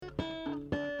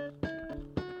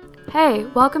Hey,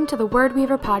 welcome to the Word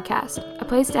Weaver podcast, a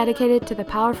place dedicated to the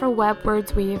powerful web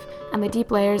words weave and the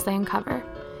deep layers they uncover.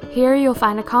 Here you'll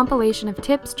find a compilation of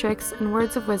tips, tricks, and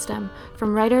words of wisdom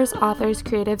from writers, authors,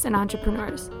 creatives, and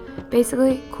entrepreneurs.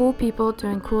 Basically, cool people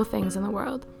doing cool things in the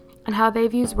world, and how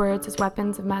they've used words as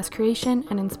weapons of mass creation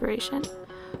and inspiration.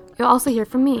 You'll also hear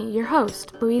from me, your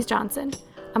host, Louise Johnson.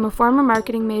 I'm a former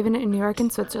marketing maven in New York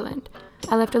and Switzerland.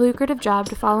 I left a lucrative job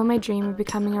to follow my dream of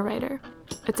becoming a writer.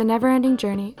 It's a never-ending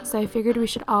journey, so I figured we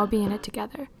should all be in it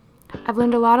together. I've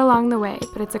learned a lot along the way,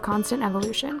 but it's a constant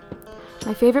evolution.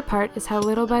 My favorite part is how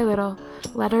little by little,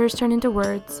 letters turn into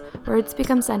words, words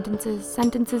become sentences,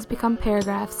 sentences become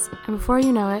paragraphs, and before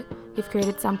you know it, you've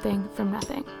created something from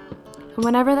nothing. And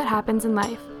whenever that happens in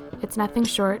life, it's nothing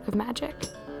short of magic.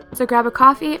 So grab a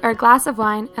coffee or a glass of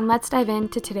wine, and let's dive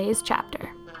into today's chapter.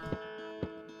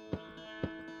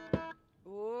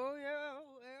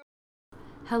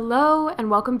 Hello,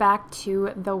 and welcome back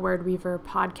to the Word Weaver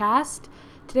podcast.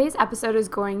 Today's episode is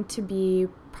going to be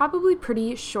probably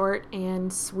pretty short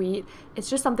and sweet. It's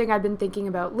just something I've been thinking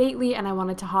about lately, and I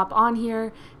wanted to hop on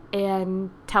here and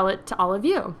tell it to all of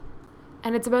you.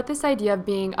 And it's about this idea of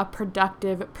being a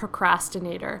productive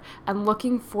procrastinator and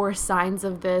looking for signs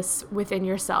of this within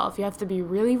yourself. You have to be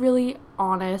really, really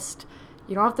honest.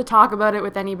 You don't have to talk about it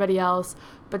with anybody else,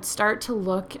 but start to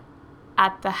look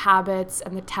at the habits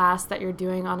and the tasks that you're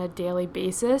doing on a daily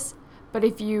basis. But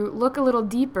if you look a little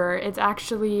deeper, it's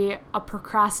actually a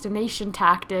procrastination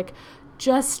tactic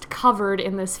just covered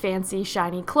in this fancy,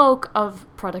 shiny cloak of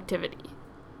productivity.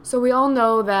 So we all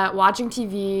know that watching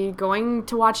TV, going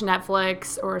to watch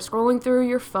Netflix, or scrolling through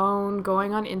your phone,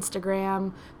 going on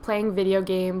Instagram, playing video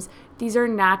games, these are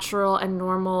natural and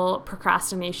normal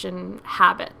procrastination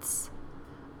habits.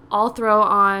 I'll throw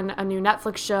on a new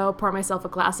Netflix show, pour myself a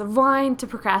glass of wine to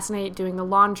procrastinate doing the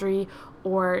laundry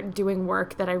or doing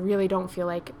work that I really don't feel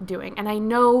like doing. And I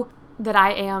know that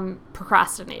I am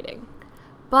procrastinating.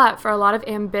 But for a lot of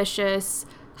ambitious,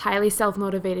 highly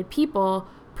self-motivated people,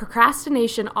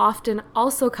 procrastination often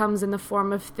also comes in the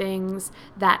form of things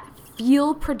that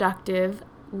feel productive,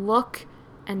 look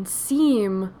and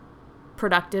seem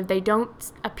productive. They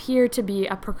don't appear to be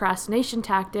a procrastination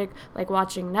tactic like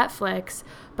watching Netflix,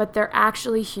 but they're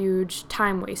actually huge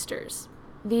time wasters.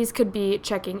 These could be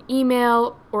checking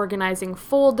email, organizing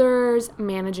folders,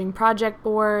 managing project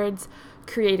boards,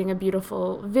 creating a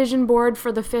beautiful vision board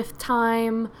for the 5th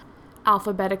time,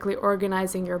 alphabetically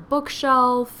organizing your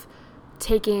bookshelf,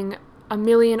 taking a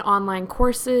million online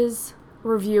courses,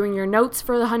 reviewing your notes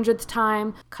for the 100th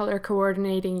time, color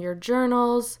coordinating your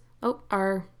journals.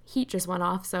 Our heat just went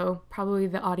off, so probably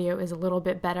the audio is a little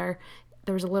bit better.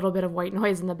 There was a little bit of white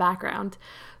noise in the background.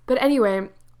 But anyway,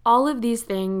 all of these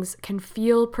things can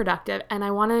feel productive, and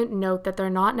I want to note that they're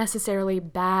not necessarily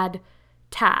bad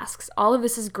tasks. All of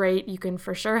this is great. You can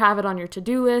for sure have it on your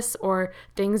to-do list or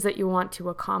things that you want to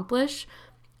accomplish.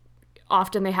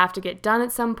 Often they have to get done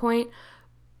at some point,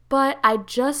 but I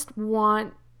just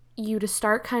want you to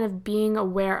start kind of being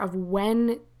aware of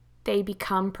when they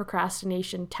become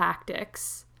procrastination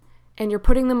tactics. And you're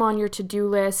putting them on your to-do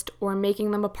list or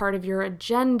making them a part of your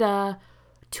agenda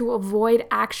to avoid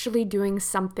actually doing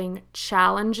something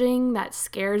challenging that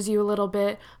scares you a little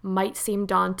bit, might seem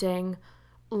daunting,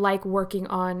 like working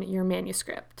on your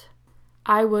manuscript.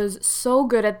 I was so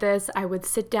good at this. I would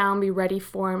sit down, be ready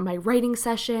for my writing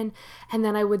session, and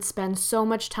then I would spend so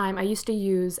much time. I used to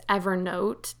use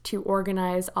Evernote to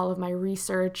organize all of my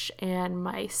research and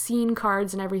my scene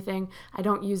cards and everything. I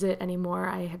don't use it anymore.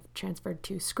 I have transferred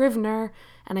to Scrivener,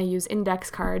 and I use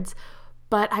index cards.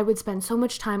 But I would spend so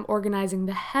much time organizing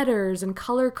the headers and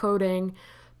color coding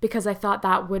because I thought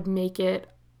that would make it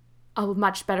a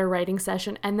much better writing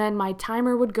session. And then my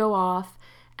timer would go off,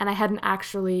 and I hadn't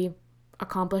actually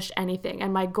accomplished anything.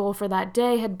 And my goal for that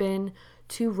day had been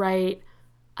to write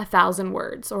 1,000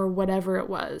 words or whatever it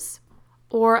was.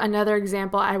 Or another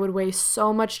example, I would waste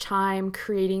so much time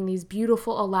creating these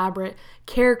beautiful, elaborate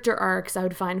character arcs. I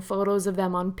would find photos of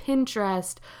them on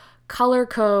Pinterest, color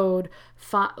code,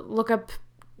 look up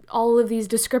all of these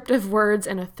descriptive words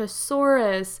in a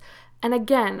thesaurus. And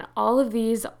again, all of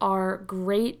these are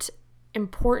great,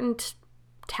 important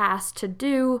tasks to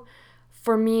do.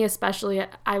 For me especially,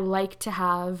 I'm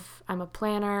a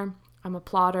planner, I'm a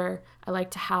plotter, I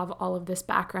like to have all of this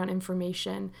background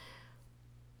information.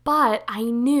 But I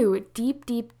knew deep,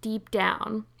 deep, deep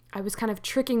down, I was kind of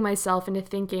tricking myself into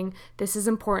thinking, this is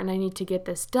important, I need to get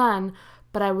this done,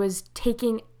 but I was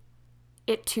taking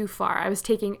it too far. I was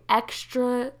taking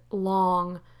extra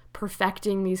long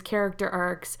perfecting these character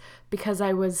arcs because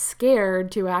I was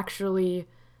scared to actually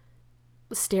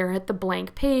stare at the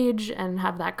blank page and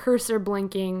have that cursor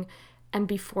blinking and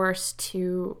be forced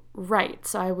to write.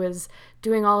 So I was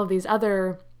doing all of these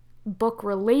other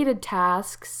book-related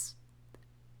tasks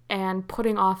and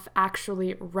putting off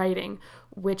actually writing,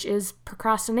 which is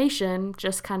procrastination,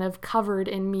 just kind of covered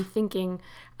in me thinking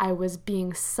I was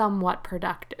being somewhat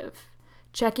productive.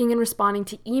 Checking and responding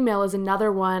to email is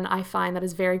another one I find that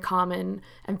is very common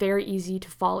and very easy to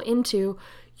fall into.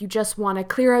 You just want to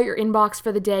clear out your inbox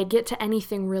for the day, get to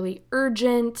anything really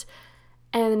urgent,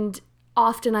 and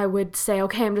often I would say,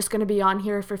 okay, I'm just going to be on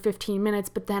here for 15 minutes,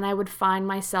 but then I would find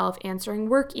myself answering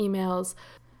work emails,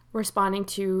 responding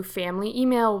to family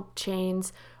email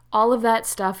chains. All of that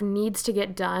stuff needs to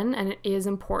get done, and it is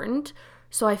important.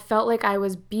 So I felt like I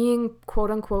was being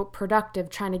quote unquote productive,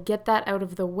 trying to get that out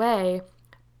of the way.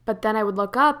 But then I would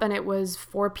look up and it was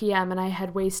 4 p.m. and I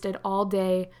had wasted all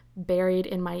day buried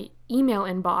in my email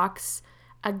inbox.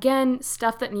 Again,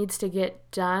 stuff that needs to get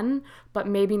done, but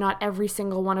maybe not every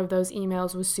single one of those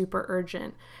emails was super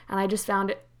urgent. And I just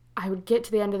found I would get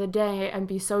to the end of the day and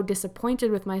be so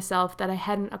disappointed with myself that I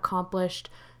hadn't accomplished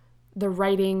the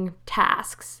writing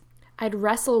tasks. I'd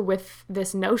wrestle with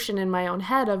this notion in my own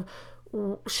head of,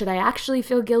 should I actually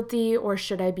feel guilty, or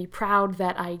should I be proud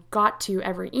that I got to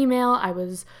every email?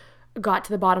 Got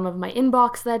to the bottom of my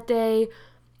inbox that day.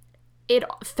 It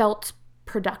felt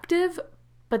productive,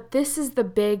 but this is the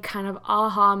big kind of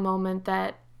aha moment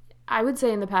that I would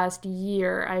say in the past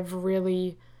year I've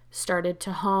really started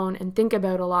to hone and think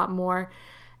about a lot more.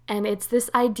 And it's this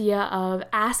idea of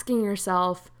asking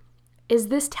yourself, is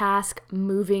this task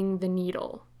moving the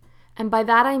needle? And by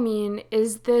that I mean,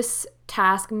 is this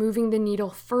task moving the needle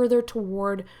further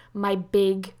toward my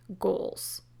big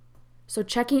goals? So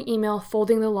checking email,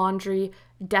 folding the laundry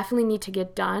definitely need to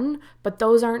get done, but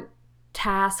those aren't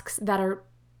tasks that are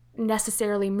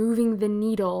necessarily moving the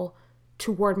needle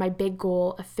toward my big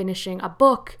goal of finishing a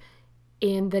book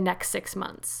in the next 6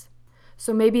 months.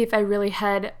 So maybe if I really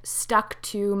had stuck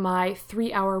to my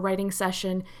 3-hour writing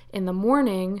session in the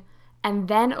morning and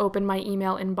then opened my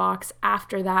email inbox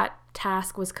after that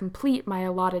task was complete, my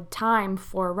allotted time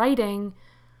for writing,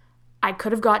 I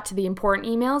could have got to the important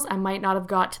emails. I might not have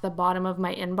got to the bottom of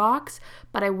my inbox,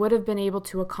 but I would have been able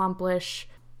to accomplish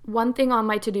one thing on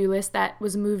my to-do list that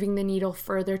was moving the needle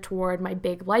further toward my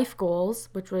big life goals,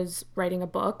 which was writing a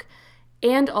book,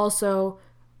 and also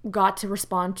got to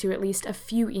respond to at least a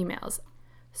few emails.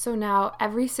 So now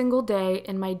every single day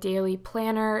in my daily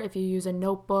planner, if you use a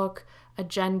notebook,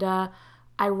 agenda,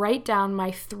 I write down my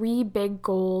 3 big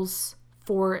goals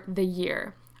for the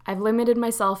year. I've limited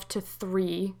myself to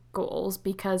 3 goals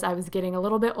because I was getting a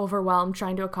little bit overwhelmed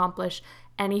trying to accomplish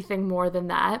anything more than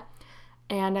that.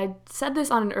 And I said this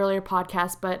on an earlier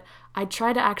podcast, but I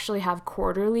try to actually have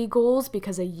quarterly goals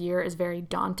because a year is very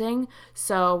daunting.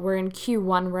 So we're in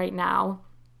Q1 right now.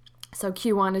 So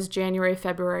Q1 is January,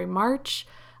 February, March.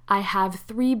 I have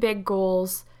 3 big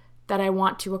goals that I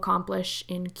want to accomplish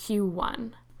in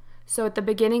Q1. So at the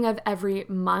beginning of every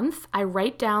month, I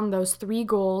write down those 3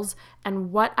 goals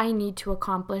and what I need to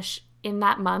accomplish in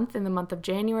that month, in the month of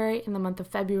January, in the month of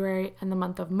February, and the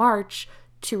month of March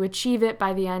to achieve it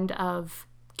by the end of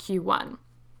Q1.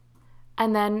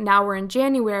 And then now we're in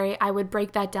January, I would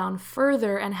break that down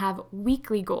further and have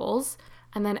weekly goals.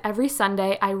 And then every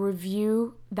Sunday, I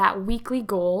review that weekly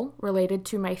goal related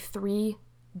to my 3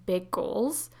 big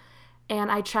goals.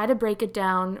 And I try to break it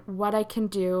down what I can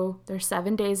do. There's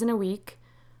 7 days in a week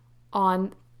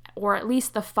or at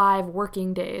least the 5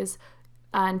 working days,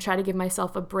 and try to give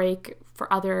myself a break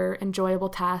for other enjoyable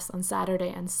tasks on Saturday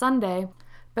and Sunday.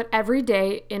 But every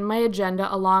day in my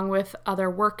agenda, along with other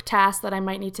work tasks that I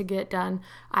might need to get done,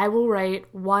 I will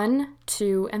write 1,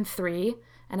 2, and 3,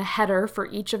 and a header for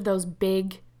each of those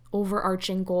big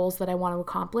overarching goals that I want to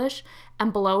accomplish.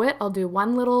 And below it, I'll do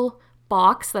one little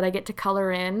box that I get to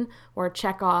color in or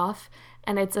check off,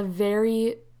 and it's a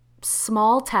very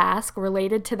small task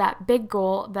related to that big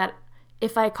goal that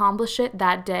if I accomplish it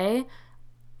that day,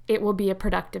 it will be a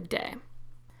productive day.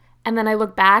 And then I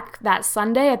look back that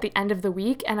Sunday at the end of the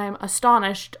week and I'm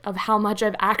astonished of how much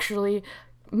I've actually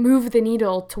moved the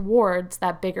needle towards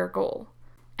that bigger goal.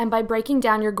 And by breaking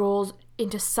down your goals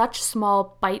into such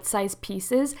small bite-sized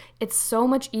pieces, it's so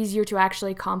much easier to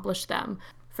actually accomplish them.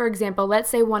 For example, let's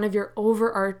say one of your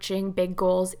overarching big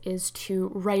goals is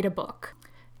to write a book.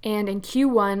 And in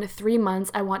Q1, 3 months,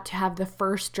 I want to have the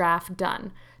first draft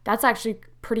done. That's actually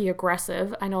pretty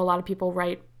aggressive. I know a lot of people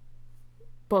write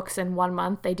books in 1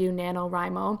 month. They do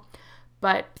NaNoWriMo.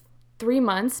 But 3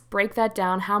 months, break that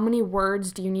down. How many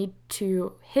words do you need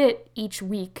to hit each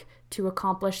week to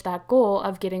accomplish that goal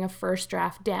of getting a first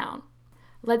draft down?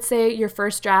 Let's say your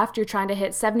first draft, you're trying to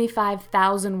hit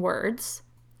 75,000 words.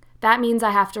 That means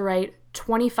I have to write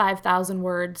 25,000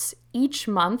 words each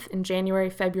month in January,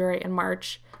 February, and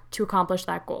March to accomplish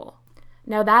that goal.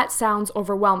 Now that sounds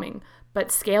overwhelming,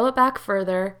 but scale it back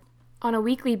further. On a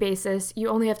weekly basis, you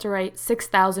only have to write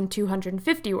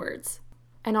 6,250 words.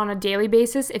 And on a daily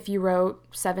basis, if you wrote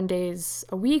 7 days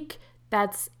a week,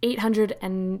 that's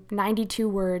 892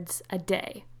 words a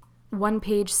day. One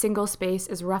page single space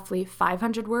is roughly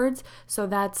 500 words, so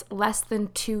that's less than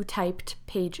 2 typed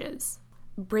pages.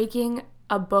 Breaking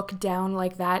a book down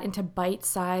like that into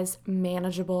bite-sized,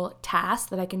 manageable tasks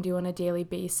that I can do on a daily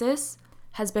basis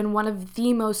has been one of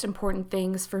the most important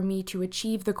things for me to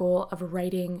achieve the goal of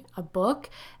writing a book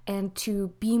and to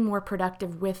be more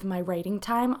productive with my writing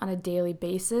time on a daily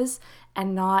basis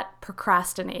and not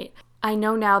procrastinate. I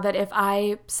know now that if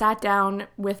I sat down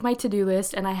with my to-do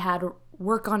list and I had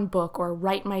work on book or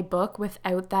write my book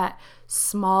without that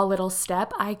small little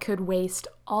step, I could waste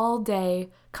all day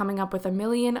coming up with a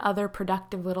million other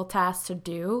productive little tasks to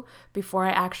do before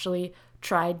I actually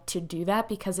tried to do that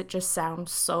because it just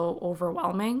sounds so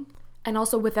overwhelming. And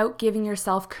also, without giving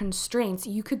yourself constraints,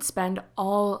 you could spend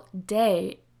all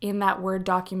day in that Word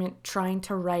document trying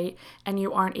to write and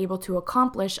you aren't able to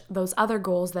accomplish those other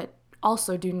goals that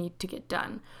also do need to get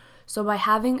done. So by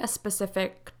having a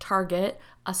specific target,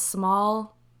 a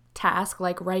small task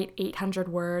like write 800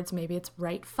 words, maybe it's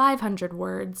write 500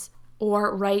 words,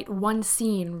 or write one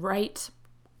scene, write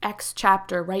X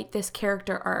chapter, write this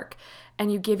character arc,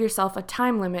 and you give yourself a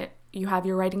time limit. You have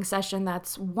your writing session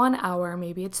that's 1 hour,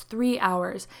 maybe it's 3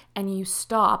 hours, and you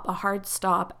stop, a hard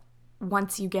stop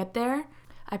once you get there.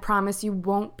 I promise you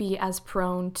won't be as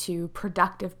prone to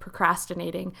productive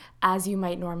procrastinating as you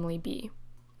might normally be.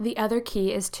 The other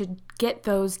key is to get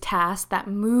those tasks that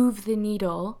move the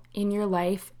needle in your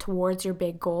life towards your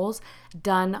big goals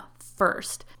done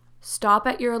first. Stop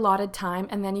at your allotted time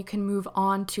and then you can move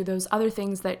on to those other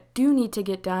things that do need to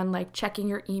get done, like checking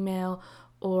your email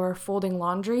or folding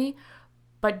laundry,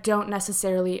 but don't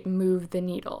necessarily move the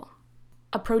needle.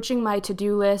 Approaching my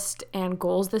to-do list and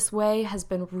goals this way has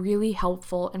been really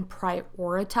helpful in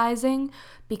prioritizing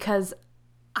because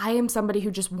I am somebody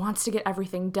who just wants to get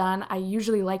everything done. I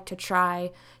usually like to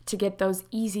try to get those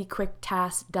easy, quick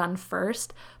tasks done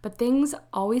first, but things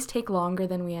always take longer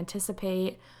than we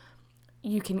anticipate.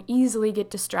 You can easily get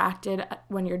distracted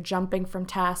when you're jumping from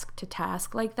task to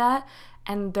task like that,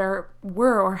 and there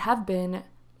were or have been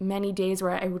many days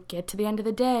where I would get to the end of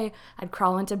the day, I'd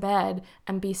crawl into bed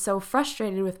and be so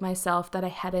frustrated with myself that I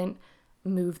hadn't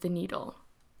moved the needle.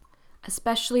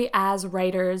 Especially as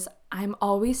writers, I'm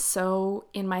always so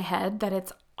in my head that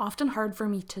it's often hard for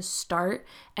me to start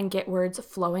and get words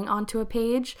flowing onto a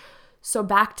page. So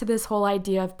back to this whole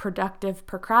idea of productive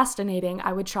procrastinating,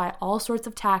 I would try all sorts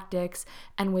of tactics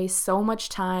and waste so much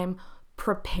time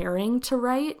preparing to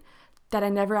write that I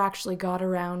never actually got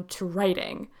around to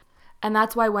writing. And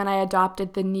that's why when I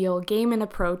adopted the Neil Gaiman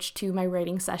approach to my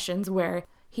writing sessions, where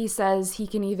he says he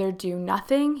can either do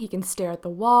nothing, he can stare at the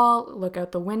wall, look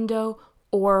out the window,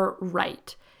 or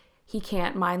write. He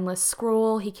can't mindless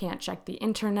scroll, he can't check the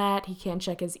internet, he can't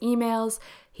check his emails.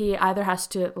 He either has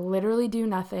to literally do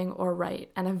nothing or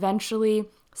write. And eventually,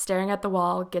 staring at the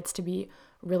wall gets to be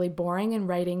really boring and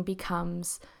writing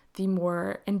becomes the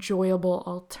more enjoyable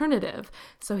alternative.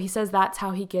 So he says that's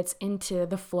how he gets into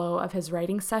the flow of his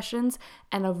writing sessions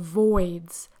and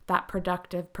avoids that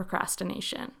productive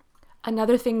procrastination.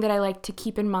 Another thing that I like to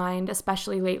keep in mind,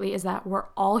 especially lately, is that we're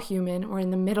all human. We're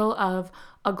in the middle of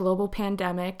a global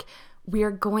pandemic. We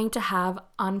are going to have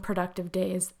unproductive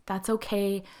days. That's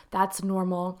okay. That's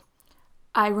normal.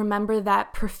 I remember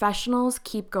that professionals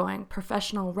keep going.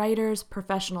 Professional writers,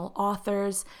 professional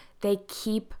authors, they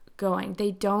keep going. They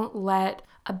don't let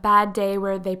a bad day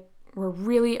where they were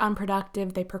really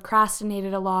unproductive, they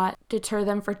procrastinated a lot, deter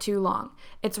them for too long.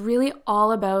 It's really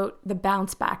all about the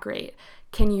bounce back rate.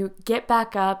 Can you get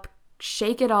back up,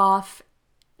 shake it off,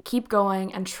 keep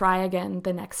going, and try again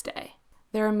the next day?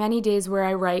 There are many days where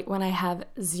I write when I have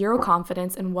zero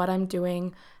confidence in what I'm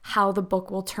doing, how the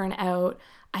book will turn out.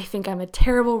 I think I'm a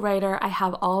terrible writer. I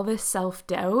have all this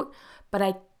self-doubt, but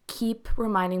I keep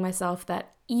reminding myself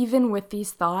that even with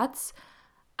these thoughts,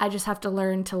 I just have to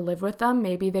learn to live with them.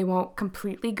 Maybe they won't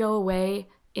completely go away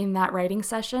in that writing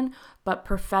session, but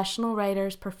professional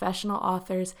writers, professional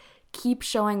authors keep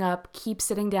showing up, keep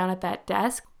sitting down at that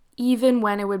desk, even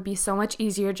when it would be so much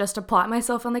easier just to plot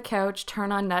myself on the couch,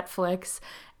 turn on Netflix,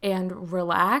 and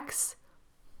relax.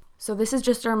 So this is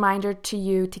just a reminder to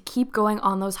you to keep going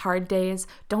on those hard days.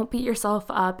 Don't beat yourself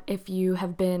up if you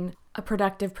have been a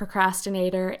productive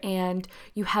procrastinator and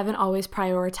you haven't always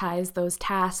prioritized those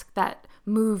tasks that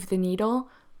move the needle.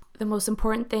 The most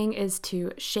important thing is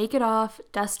to shake it off,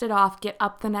 dust it off, get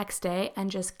up the next day, and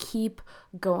just keep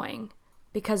going.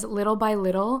 Because little by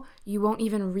little, you won't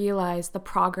even realize the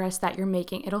progress that you're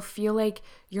making. It'll feel like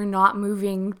you're not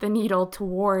moving the needle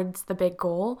towards the big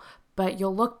goal, but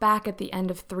you'll look back at the end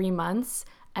of 3 months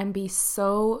and be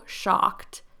so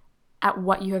shocked at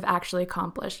what you have actually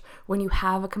accomplished. When you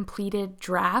have a completed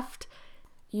draft,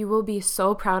 you will be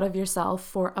so proud of yourself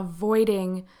for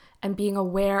avoiding and being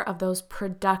aware of those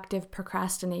productive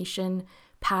procrastination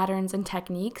patterns and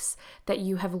techniques that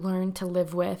you have learned to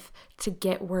live with to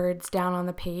get words down on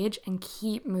the page and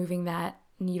keep moving that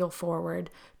needle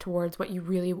forward towards what you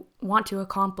really want to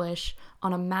accomplish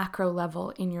on a macro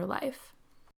level in your life.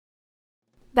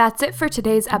 That's it for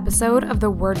today's episode of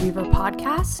the Word Weaver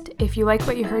podcast. If you like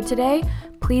what you heard today,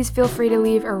 please feel free to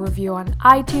leave a review on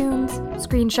iTunes,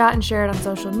 screenshot and share it on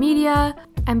social media,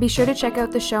 and be sure to check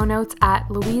out the show notes at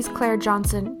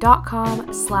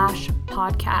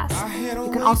louiseclairejohnson.com/podcast.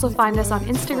 You can also find us on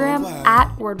Instagram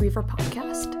at Word Weaver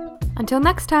Podcast. Until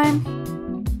next time.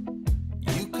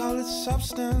 You call it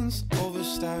substance over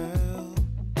style.